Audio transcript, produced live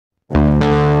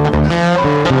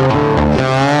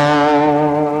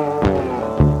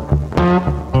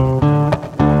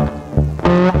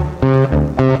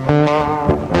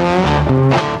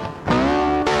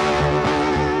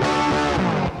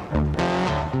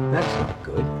That's not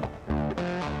good.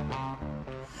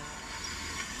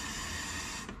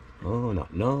 Oh, no,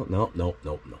 no, no, no,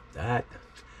 no, no.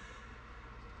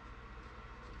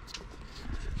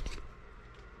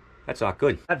 That's not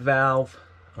good. That valve,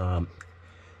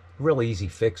 real easy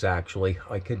fix actually.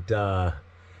 I could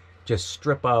just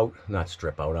not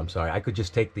strip out, I'm sorry. I could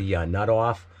just take the nut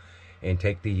off and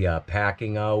take the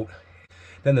packing out.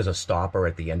 Then there's a stopper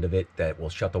at the end of it that will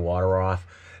shut the water off.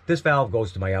 This valve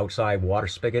goes to my outside water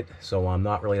spigot, so I'm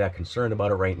not really that concerned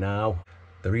about it right now.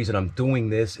 The reason I'm doing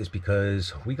this is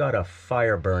because we got a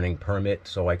fire burning permit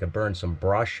so I could burn some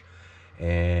brush.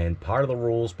 And part of the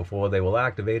rules before they will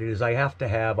activate it is I have to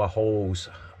have a hose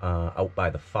out by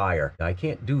the fire. I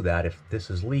can't do that if this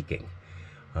is leaking.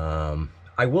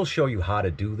 I will show you how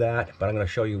to do that, but I'm going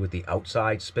to show you with the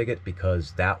outside spigot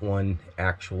because that one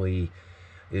actually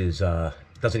is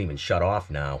doesn't even shut off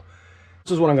now.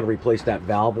 This is what I'm going to replace that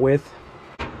valve with.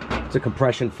 It's a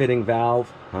compression fitting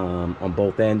valve on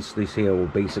both ends. This here will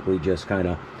basically just kind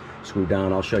of screw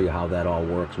down. I'll show you how that all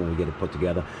works when we get it put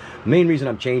together. The main reason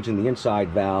I'm changing the inside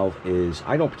valve is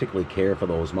I don't particularly care for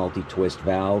those multi-twist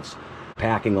valves.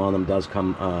 Packing on them does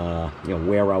come,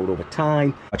 wear out over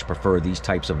time. I much prefer these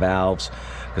types of valves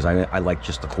because I like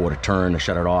just the quarter turn to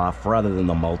shut it off rather than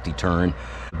the multi-turn.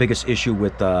 The biggest issue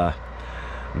with a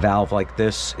valve like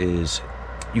this is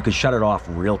you can shut it off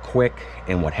real quick,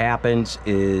 and what happens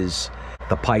is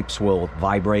the pipes will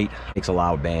vibrate. It makes a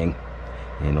loud bang,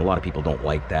 and a lot of people don't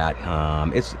like that.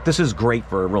 This is great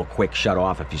for a real quick shut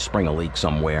off if you spring a leak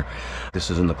somewhere. This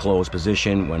is in the closed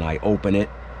position. When I open it,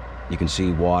 you can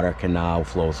see water can now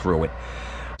flow through it.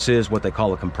 This is what they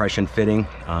call a compression fitting.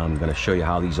 I'm going to show you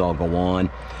how these all go on.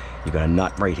 You got a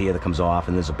nut right here that comes off,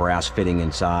 and there's a brass fitting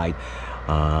inside.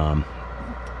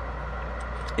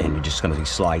 And you're just going to be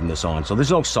sliding this on. So there's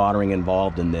no soldering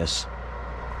involved in this.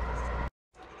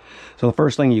 So the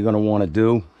first thing you're going to want to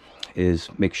do is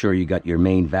make sure you got your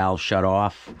main valve shut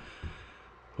off,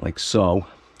 like so.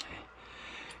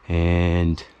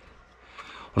 And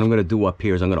what I'm going to do up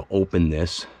here is I'm going to open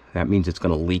this. That means it's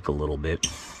going to leak a little bit.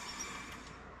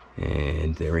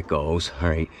 And there it goes. All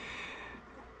right.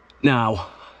 Now,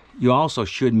 you also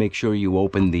should make sure you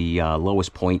open the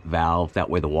lowest point valve. That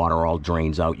way the water all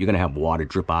drains out. You're going to have water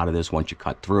drip out of this once you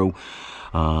cut through.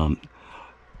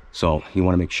 So you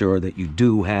want to make sure that you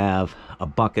do have a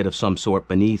bucket of some sort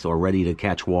beneath or ready to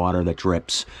catch water that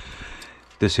drips.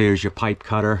 This here is your pipe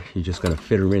cutter. You're just going to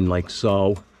fit her in like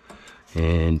so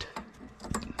and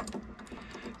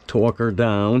torque her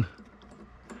down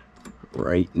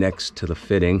right next to the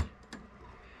fitting.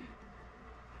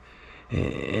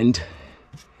 And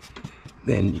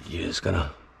then you're just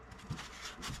gonna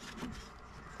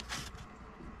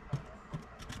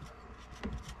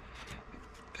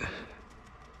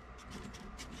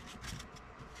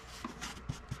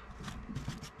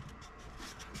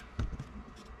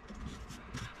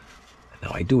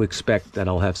now I do expect that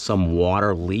I'll have some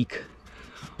water leak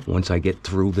once I get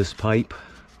through this pipe.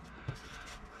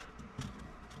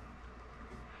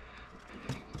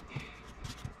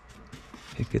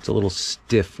 It gets a little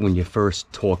stiff when you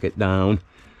first torque it down.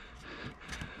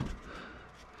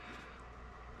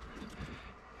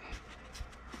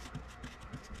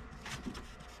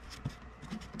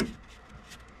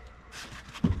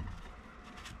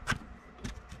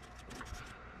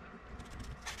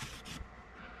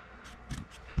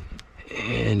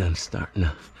 And I'm starting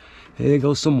to, there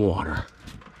goes some water.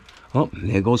 Oh,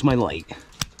 there goes my light.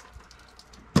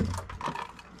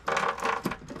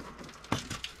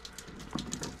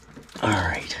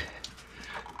 Alright,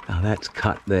 now that's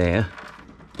cut there.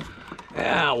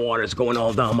 Ah, water's going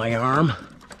all down my arm.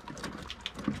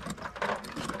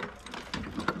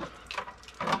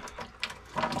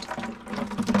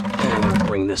 And I'm gonna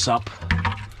bring this up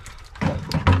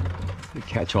to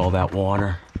catch all that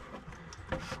water.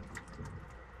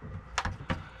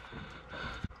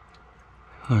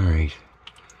 Alright,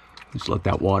 just let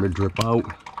that water drip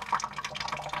out.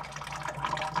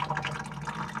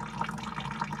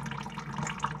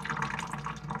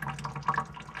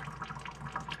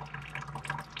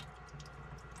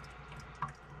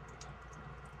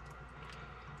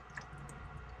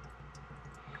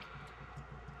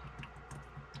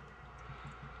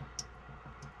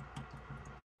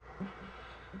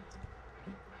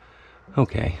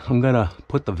 Okay, I'm gonna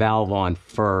put the valve on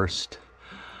first.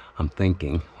 I'm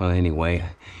thinking, well, anyway,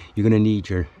 you're gonna need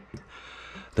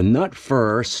the nut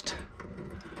first,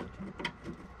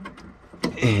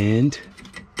 and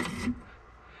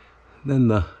then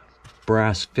the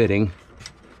brass fitting.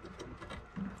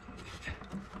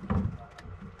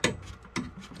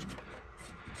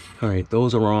 All right,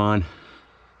 those are on,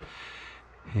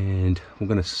 And we're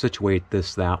going to situate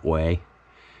this that way.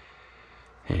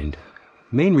 And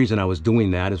the main reason I was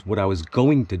doing that is what I was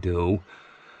going to do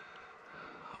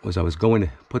was I was going to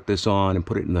put this on and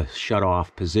put it in the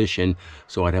shut-off position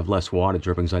so I'd have less water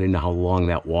dripping, because I didn't know how long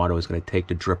that water was going to take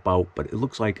to drip out, but it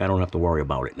looks like I don't have to worry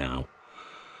about it now.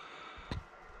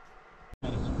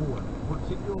 At a sport,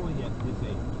 particularly at this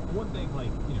age. One thing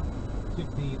like,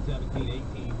 16, 17,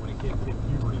 18, when a kid hits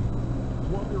puberty,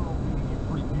 12-year-old being in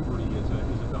pre-puberty is a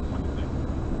tough one to think.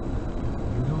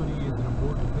 Humility is an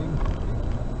important thing.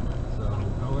 So,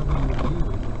 however you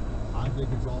achieve it, I think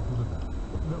it's all for the best.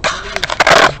 The funniest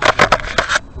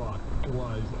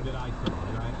was that I saw,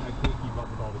 and I can't keep up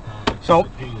with all the comments. So,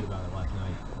 I tweeted about it last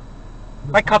night.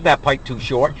 I cut that pipe too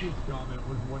short,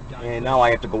 and now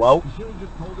I have to go out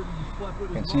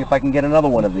and see if I can get another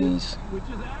one of these.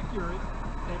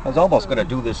 I was almost going to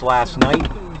do this last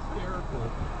night,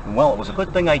 and well, it was a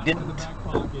good thing I didn't,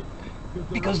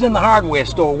 because then the hardware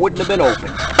store wouldn't have been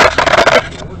open.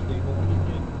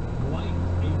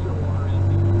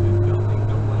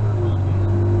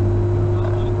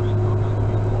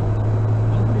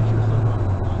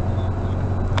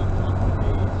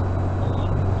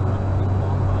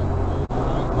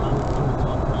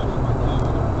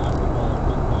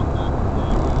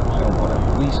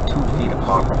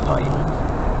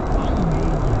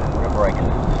 Whatever I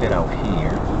can fit out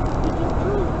here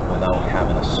without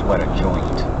having to sweat a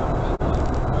joint.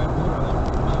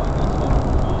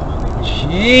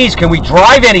 Jeez, can we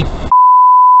drive any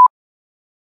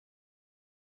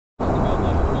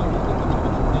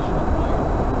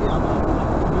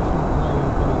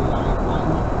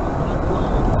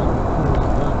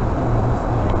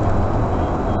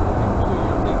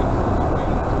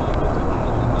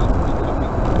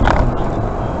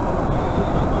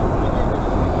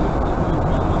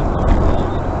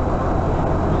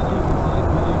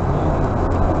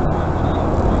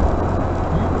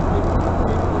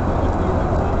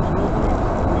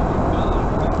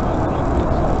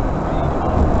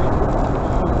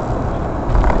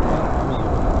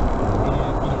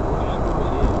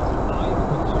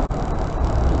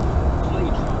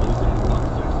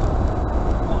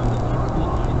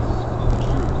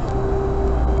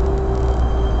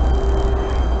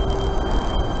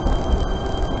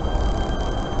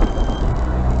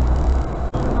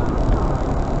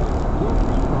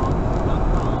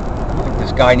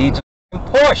guy needs a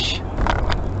push?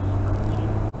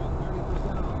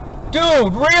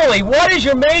 Dude, really? What is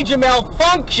your major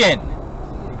malfunction?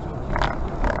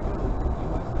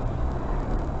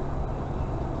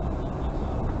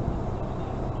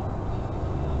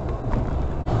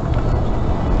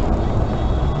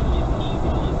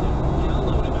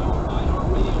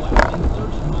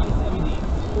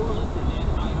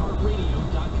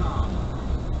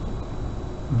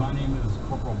 My name is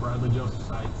Corporal Bradley Joseph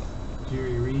Sykes.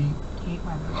 Jerry Reed. Kate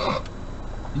Weber.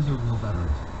 These are real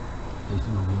veterans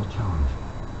facing a real challenge.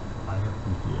 I have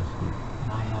PTSD.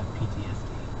 And I have PTSD.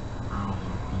 I have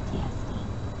PTSD.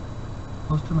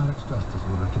 Post-traumatic stress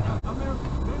disorder can happen.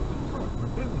 America's best resort where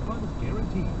family fun is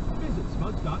guaranteed. Visit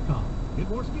smugs.com.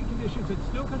 Get more ski conditions at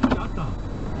snowcountry.com.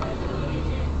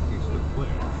 It's the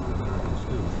pledge that American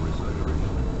students recite every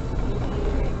morning.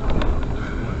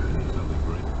 This pledge means something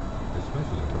great,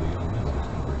 especially for the young men of this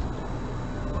country.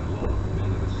 By law,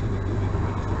 men have a civic duty to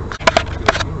register.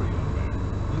 So you're a young man.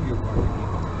 Do your part to keep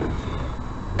our country safe.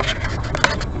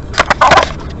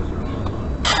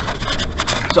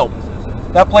 So,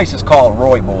 that place is called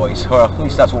Roy Boys, or at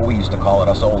least that's what we used to call it,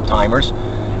 us old timers.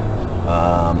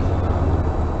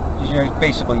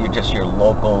 Basically, you're just your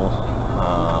local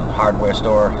hardware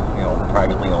store,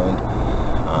 privately owned,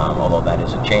 although that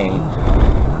is a chain.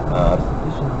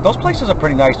 Those places are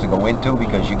pretty nice to go into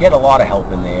because you get a lot of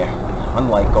help in there,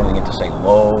 unlike going into, say,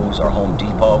 Lowe's or Home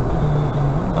Depot.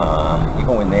 You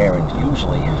go in there and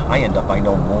usually I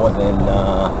know more than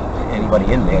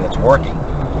anybody in there that's working.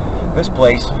 This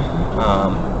place,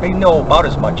 they know about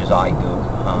as much as I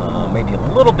do, maybe a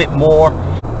little bit more.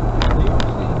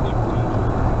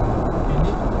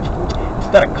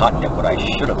 Instead of cutting it, what I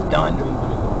should have done,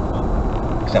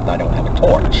 except I don't have a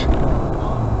torch, so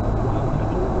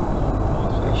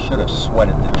I should have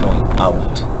sweated the joint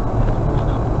out.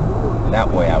 That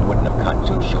way I wouldn't have cut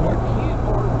too short.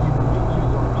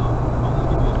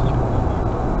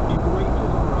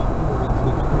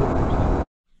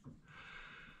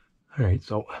 Alright,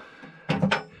 so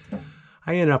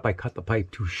I cut the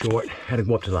pipe too short. Had to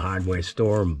go up to the hardware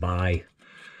store and buy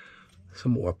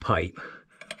some more pipe.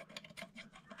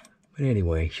 But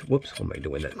anyway, whoops, what am I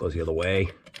doing? That goes the other way.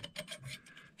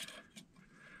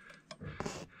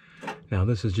 Now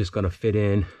this is just going to fit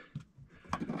in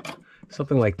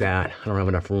Something like that. I don't have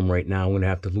enough room right now. I'm going to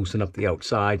have to loosen up the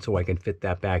outside so I can fit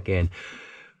that back in.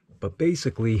 But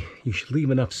basically, you should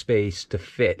leave enough space to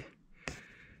fit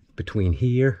between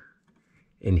here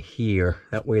and here.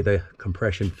 That way the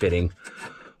compression fitting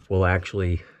will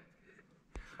actually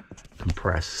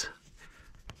compress.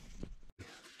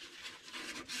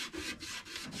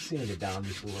 Sand it down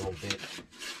just a little bit.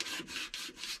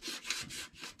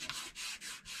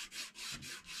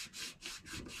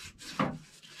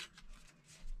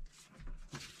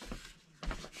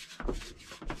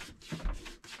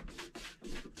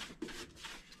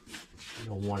 You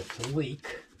don't want it to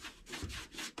leak.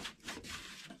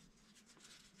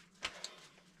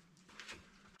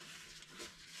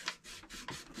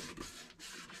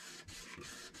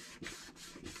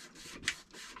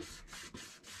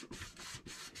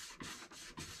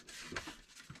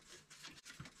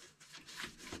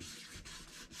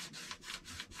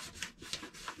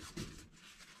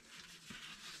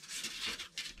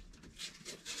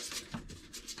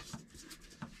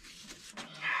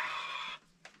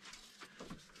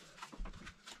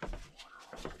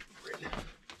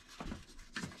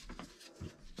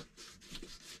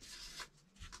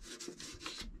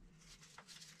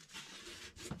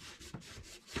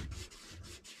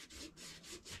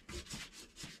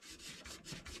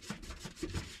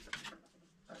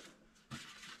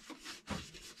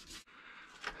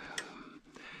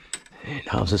 And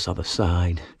how's this other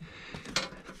side?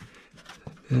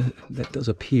 That does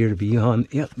appear to be on.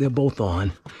 Yep, they're both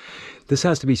on. This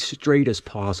has to be straight as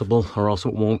possible, or else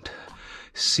it won't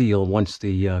seal once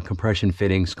the compression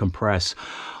fittings compress.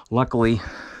 Luckily,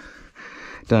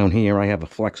 down here I have a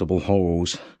flexible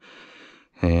hose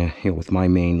here with my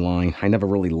main line. I never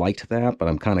really liked that, but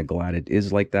I'm kind of glad it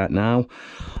is like that now.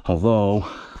 Although,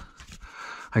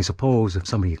 I suppose if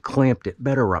somebody clamped it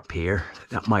better up here,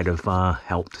 that might have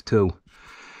helped too.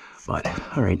 But,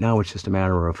 all right, now it's just a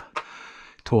matter of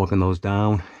torquing those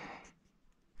down.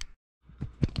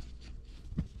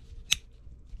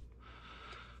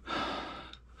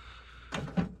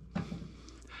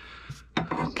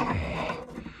 Okay.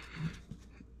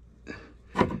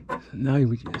 So now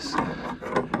we just...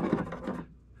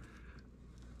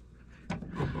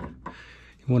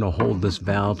 You want to hold this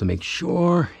valve to make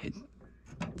sure it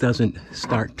doesn't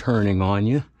start turning on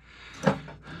you.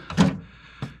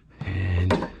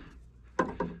 And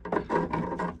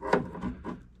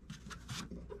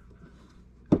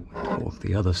torque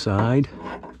the other side.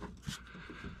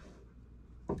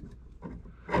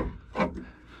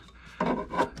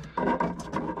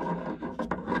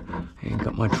 Ain't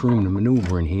got much room to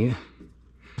maneuver in here.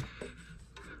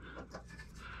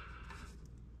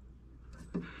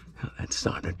 Now that's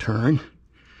starting to turn.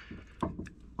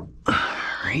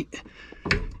 Right.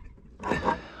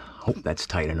 Hope that's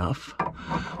tight enough.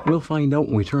 We'll find out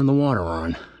when we turn the water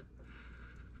on.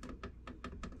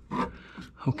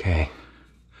 Okay.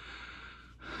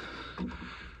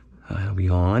 That'll be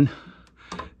on.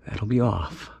 That'll be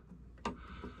off.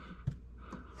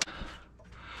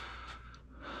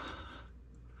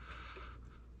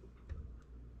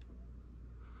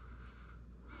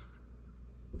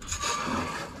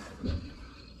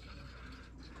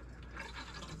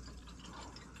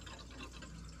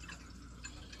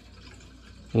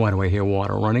 Why do I hear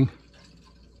water running?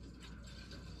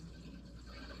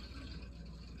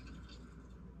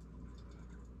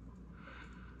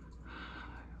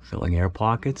 Filling air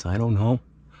pockets? I don't know.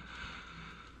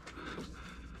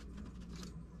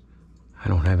 I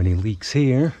don't have any leaks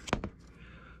here.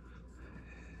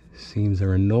 Seems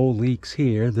there are no leaks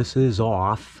here. This is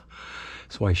off,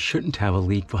 so I shouldn't have a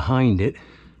leak behind it.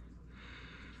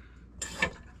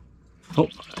 Oh,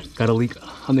 got a leak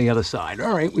on the other side.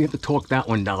 All right, we have to torque that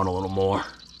one down a little more.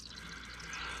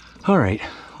 All right,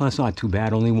 well, that's not too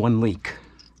bad, only one leak.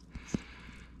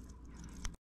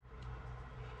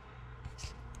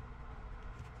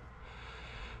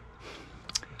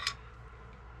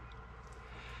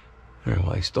 All right,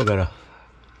 well, I still gotta...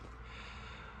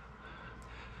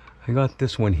 I got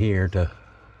this one here to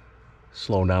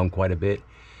slow down quite a bit.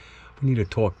 We need to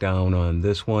torque down on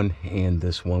this one and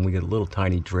this one. We get little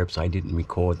tiny drips. I didn't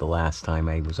record the last time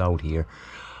I was out here.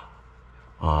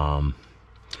 What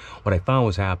I found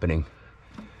was happening,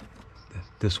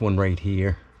 this one right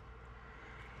here,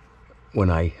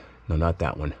 no, not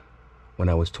that one. When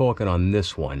I was torquing on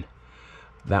this one,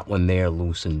 that one there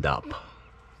loosened up.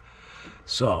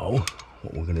 So,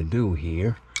 what we're gonna do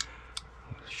here,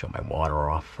 shut my water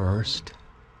off first.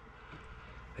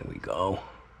 There we go.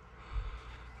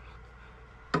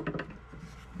 I'm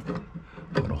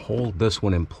going to hold this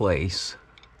one in place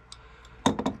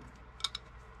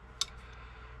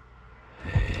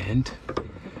and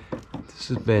It's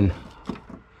been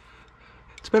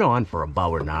on for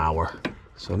about an hour,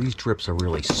 so these drips are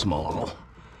really small.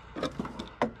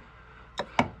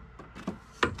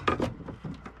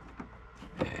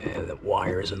 And the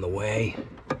wire's in the way.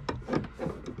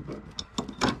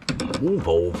 Move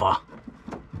over.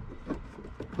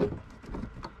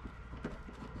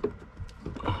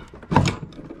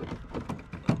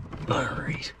 All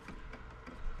right.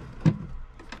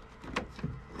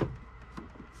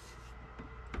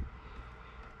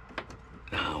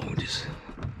 Now we'll just...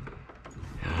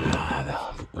 the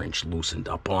wrench loosened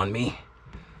up on me.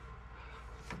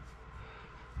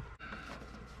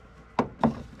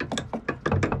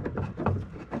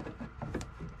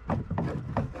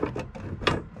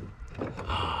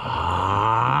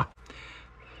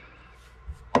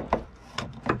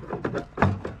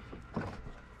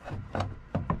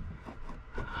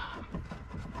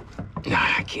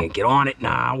 I can't get on it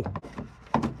now.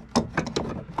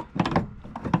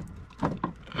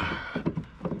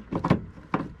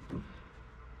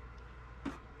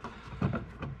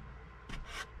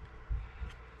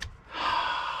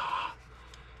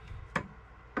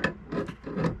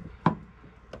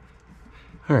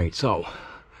 All right, so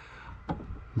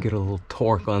get a little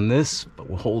torque on this, but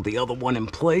we'll hold the other one in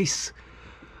place.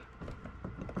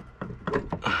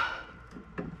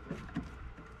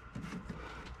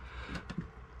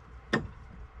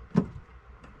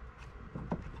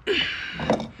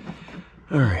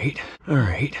 All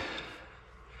right.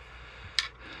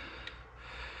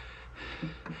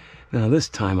 Now this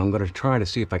time I'm going to try to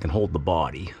see if I can hold the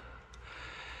body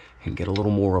and get a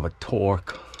little more of a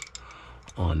torque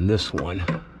on this one.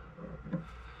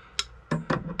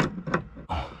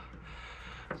 I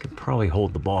can probably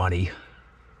hold the body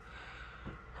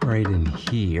right in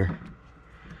here.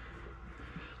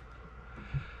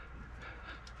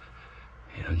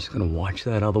 And I'm just going to watch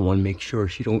that other one, make sure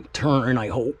she don't turn, I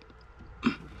hope.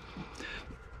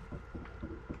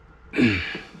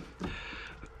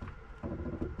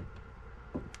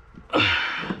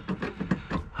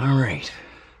 All right,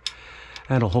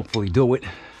 that'll hopefully do it.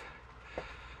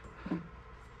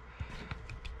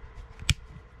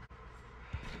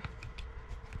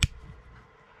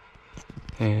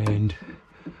 And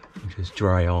just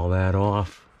dry all that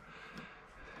off.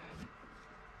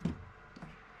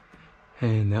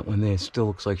 And that one there still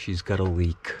looks like she's got a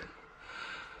leak.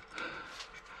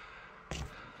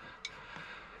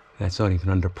 That's not even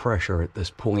under pressure at this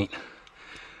point.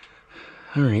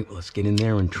 All right, well, let's get in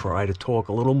there and try to torque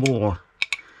a little more.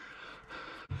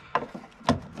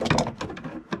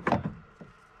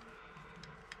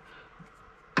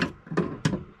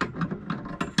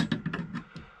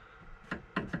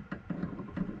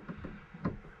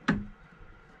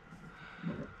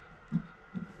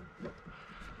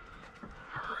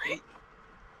 All right.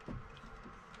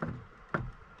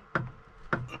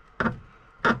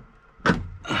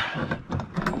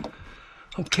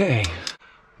 Okay.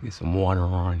 Get some water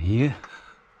on here.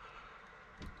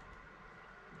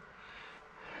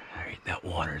 All right, that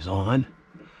water's on.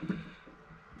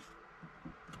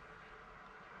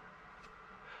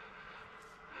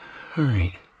 All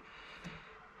right.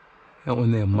 That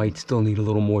one there might still need a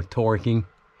little more torquing.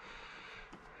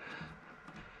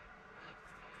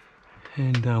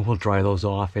 And we'll dry those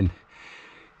off and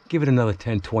give it another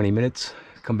 10-20 minutes.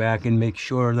 Come back and make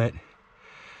sure that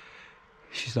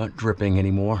she's not dripping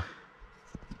anymore.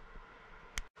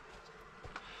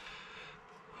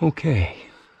 Okay.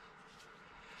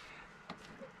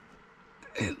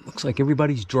 It looks like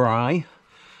everybody's dry.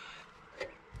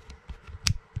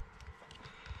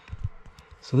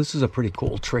 So this is a pretty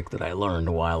cool trick that I learned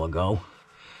a while ago.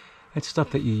 That's stuff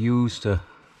that you use to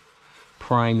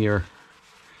prime your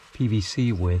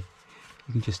PVC with.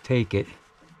 You can just take it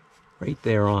right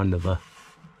there onto the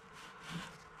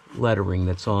lettering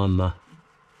that's on the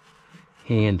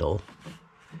handle,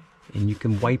 and you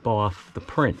can wipe off the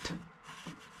print.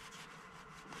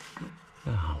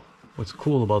 Now, what's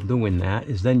cool about doing that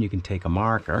is then you can take a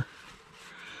marker.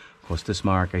 Of course, this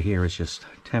marker here is just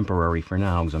temporary for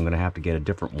now because I'm going to have to get a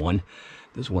different one.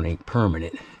 This one ain't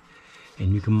permanent.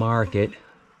 And you can mark it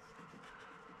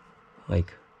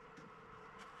like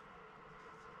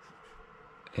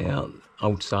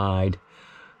outside.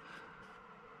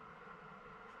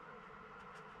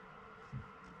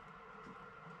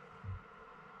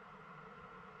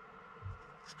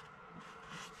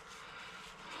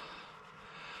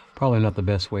 Probably not the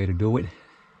best way to do it,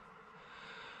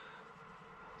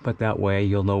 but that way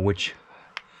you'll know which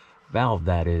valve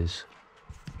that is.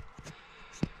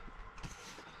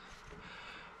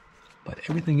 But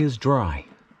everything is dry.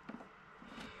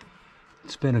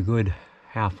 It's been a good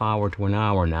half hour to an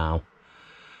hour now.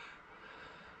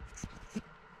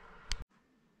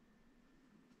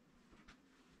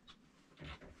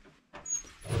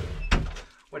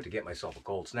 Went to get myself a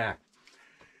cold snack.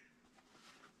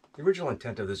 The original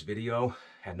intent of this video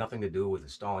had nothing to do with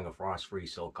installing a frost-free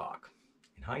sill-cock.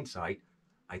 In hindsight,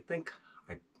 I think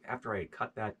after I had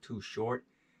cut that too short,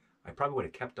 I probably would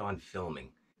have kept on filming.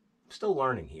 I'm still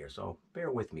learning here, so bear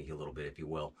with me a little bit if you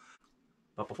will.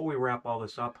 But before we wrap all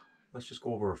this up, let's just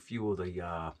go over a few of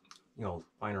the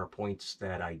finer points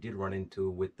that I did run into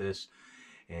with this,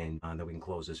 and then we can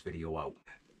close this video out.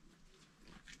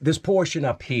 This portion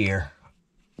up here,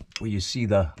 where you see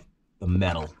the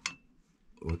metal,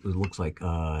 it looks like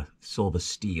silver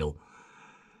steel.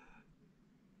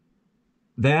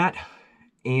 That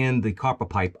and the copper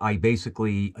pipe I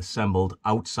basically assembled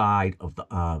outside of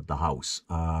the house.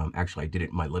 Actually, I did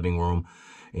it in my living room,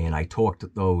 and I torqued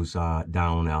those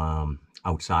down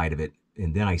outside of it,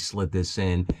 and then I slid this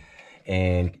in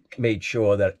and made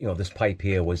sure that this pipe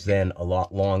here was then a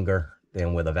lot longer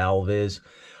than where the valve is.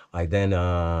 I then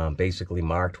basically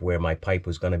marked where my pipe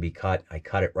was going to be cut. I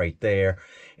cut it right there,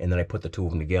 and then I put the two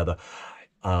of them together.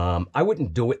 I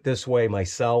wouldn't do it this way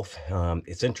myself.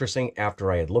 It's interesting, after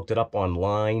I had looked it up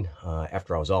online,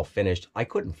 after I was all finished, I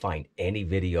couldn't find any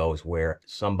videos where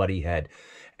somebody had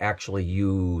actually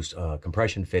used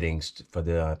compression fittings for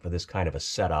this kind of a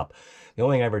setup. The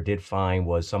only thing I ever did find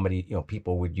was somebody,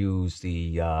 people would use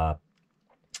the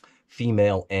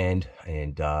female end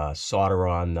and solder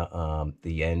on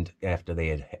the end after they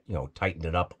had tightened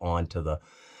it up onto the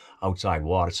outside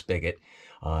water spigot.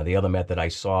 The other method I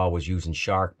saw was using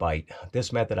shark bite.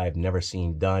 This method I've never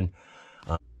seen done.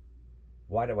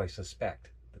 Why do I suspect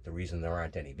that the reason there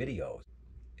aren't any videos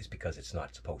is because it's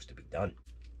not supposed to be done?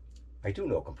 I do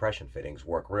know compression fittings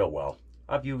work real well.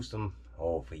 I've used them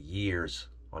for years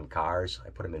on cars.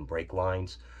 I put them in brake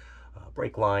lines.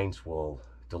 Brake lines will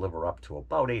deliver up to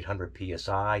about 800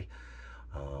 psi,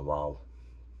 while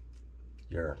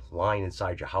your line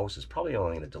inside your house is probably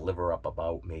only going to deliver up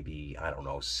about maybe, I don't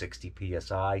know, 60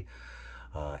 psi,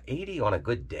 80 on a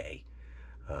good day.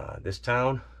 This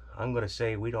town, I'm going to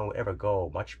say we don't ever go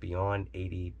much beyond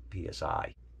 80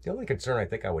 psi. The only concern I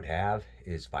think I would have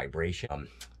is vibration.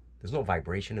 There's no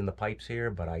vibration in the pipes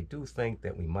here, but I do think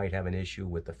that we might have an issue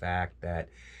with the fact that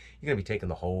you're going to be taking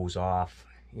the hose off,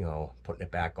 putting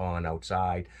it back on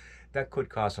outside. That could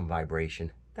cause some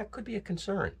vibration. That could be a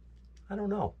concern. I don't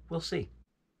know. We'll see.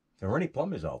 If there are any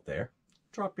plumbers out there,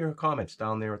 drop your comments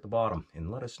down there at the bottom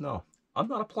and let us know. I'm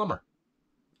not a plumber.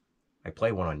 I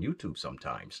play one on YouTube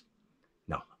sometimes.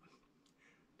 No.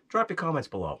 Drop your comments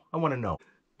below. I want to know.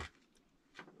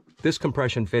 This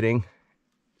compression fitting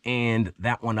and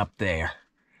that one up there,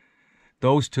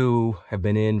 those two have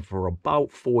been in for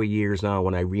about 4 years now.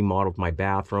 When I remodeled my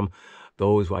bathroom,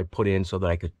 those I put in so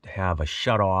that I could have a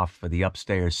shut-off for the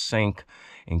upstairs sink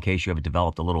in case you ever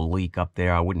developed a little leak up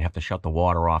there. I wouldn't have to shut the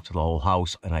water off to the whole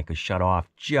house, and I could shut off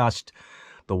just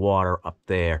the water up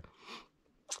there.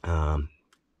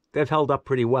 They've held up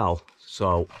pretty well,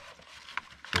 so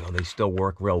they still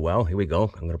work real well. Here we go.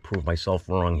 I'm going to prove myself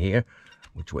wrong here.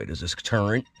 Which way does this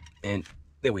turn? And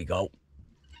there we go.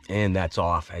 And that's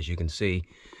off. As you can see,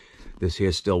 this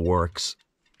here still works.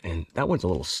 And that one's a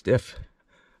little stiff.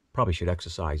 Probably should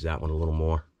exercise that one a little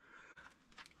more.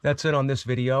 That's it on this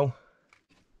video.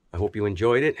 I hope you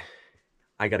enjoyed it.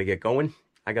 I got to get going.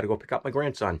 I got to go pick up my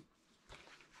grandson.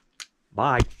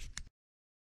 Bye.